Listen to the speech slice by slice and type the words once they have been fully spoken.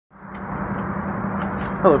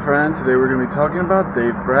Hello friends, today we're going to be talking about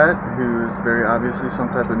Brat, who is very obviously some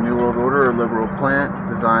type of New World Order or liberal plant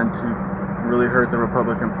designed to really hurt the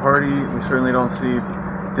Republican Party. We certainly don't see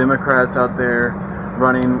Democrats out there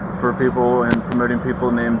running for people and promoting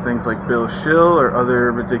people named things like Bill Shill or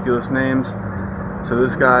other ridiculous names. So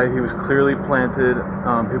this guy, he was clearly planted.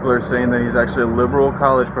 People are saying that he's actually a liberal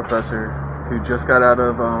college professor who just got out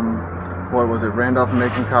of, Randolph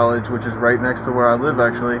Macon College, which is right next to where I live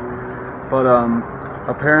actually. But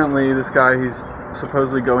apparently this guy, he's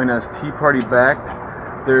supposedly going as Tea Party backed.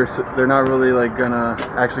 They're not really like gonna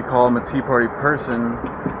actually call him a Tea Party person.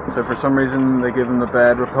 So for some reason they give him the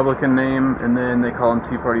bad Republican name and then they call him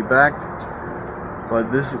Tea Party backed.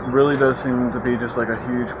 But this really does seem to be just like a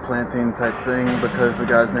huge planting type thing because the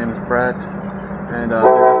guy's name is Brat, and they're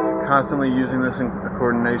just constantly using this in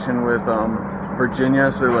coordination with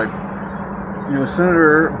Virginia. So they're like, you know,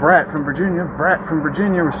 Senator Brat from Virginia,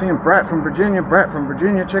 we're seeing Brat from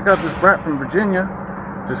Virginia, check out this Brat from Virginia.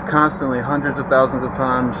 Just constantly, hundreds of thousands of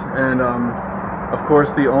times. And of course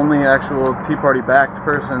the only actual Tea Party backed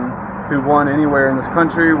person who won anywhere in this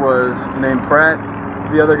country was named Brat.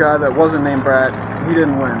 The other guy that wasn't named Brat, he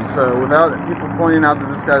didn't win. So without people pointing out that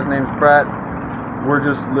this guy's name's Brat, we're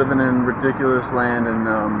just living in ridiculous land, and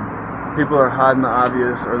people are hiding the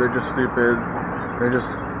obvious, or they're just stupid. They're just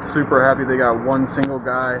super happy they got one single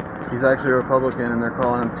guy. He's actually a Republican and they're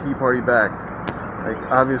calling him Tea Party backed. Like,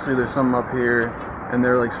 obviously there's something up here, and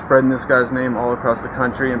they're like spreading this guy's name all across the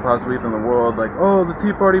country and possibly even the world. Like, oh, the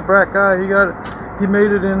Tea Party Brat guy, he got it. He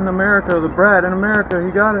made it in America. The Brat in America,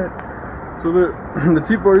 he got it. So the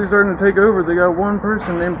Tea Party's starting to take over. They got one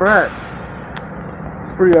person named Brat.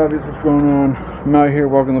 It's pretty obvious what's going on. I'm out here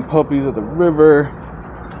walking the puppies at the river.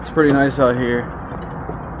 It's pretty nice out here.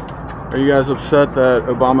 Are you guys upset that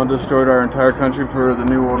Obama destroyed our entire country for the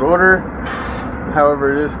New World Order?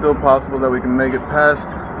 However, it is still possible that we can make it past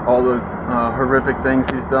all the horrific things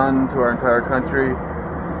he's done to our entire country.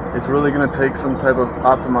 It's really going to take some type of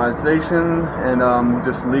optimization and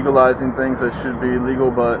just legalizing things that should be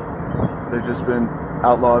legal, but they've just been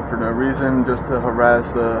outlawed for no reason, just to harass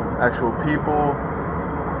the actual people.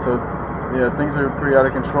 So yeah, things are pretty out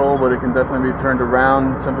of control, but it can definitely be turned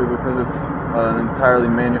around simply because it's an entirely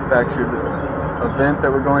manufactured event that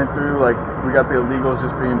we're going through. Like, we got the illegals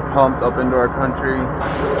just being pumped up into our country,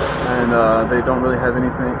 and they don't really have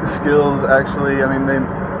anything skills actually. I mean, they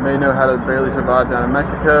may know how to barely survive down in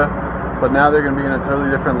Mexico, but now they're going to be in a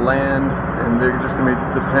totally different land, and they're just going to be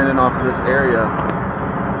dependent off of this area.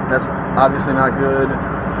 That's obviously not good.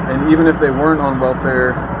 And even if they weren't on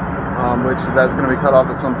welfare, which that's going to be cut off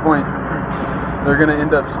at some point, they're going to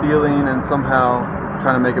end up stealing and somehow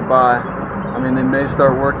trying to make it by. I mean, they may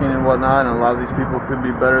start working and whatnot, and a lot of these people could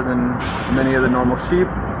be better than many of the normal sheep.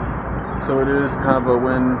 So it is kind of a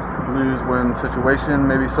win-lose-win situation.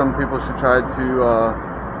 Maybe some people should try to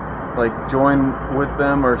like join with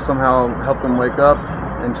them or somehow help them wake up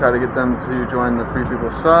and try to get them to join the free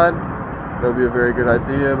people's side. That would be a very good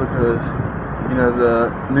idea because, you know, the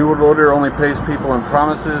New World Order only pays people in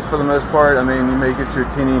promises for the most part. I mean, you may get your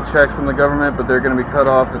teeny checks from the government, but they're going to be cut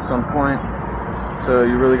off at some point. So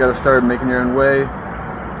you really got to start making your own way.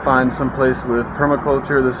 Find some place with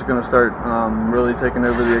permaculture. This is going to start really taking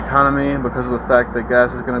over the economy because of the fact that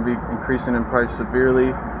gas is going to be increasing in price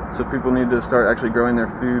severely. So people need to start actually growing their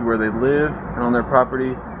food where they live and on their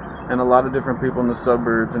property. And a lot of different people in the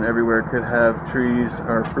suburbs and everywhere could have trees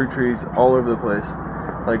or fruit trees all over the place.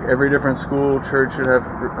 Like, every different school, church should have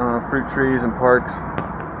fruit trees and parks,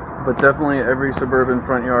 but definitely every suburban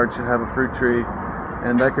front yard should have a fruit tree,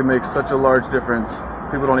 and that could make such a large difference.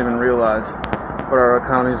 People don't even realize, but our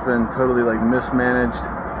economy's been totally like mismanaged,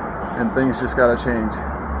 and things just gotta change.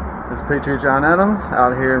 This is Patriot John Adams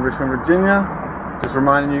out here in Richmond, Virginia, just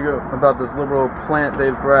reminding you about this liberal plant,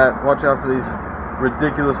 Brat. Watch out for these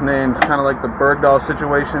ridiculous names, kind of like the Bergdahl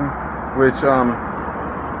situation, which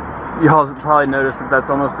y'all probably noticed that that's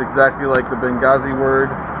almost exactly like the Benghazi word,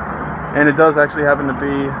 and it does actually happen to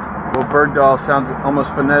be, well, Bergdahl sounds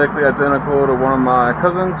almost phonetically identical to one of my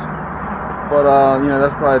cousins, but you know,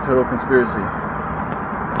 that's probably a total conspiracy.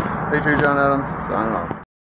 Patriot John Adams, signing off.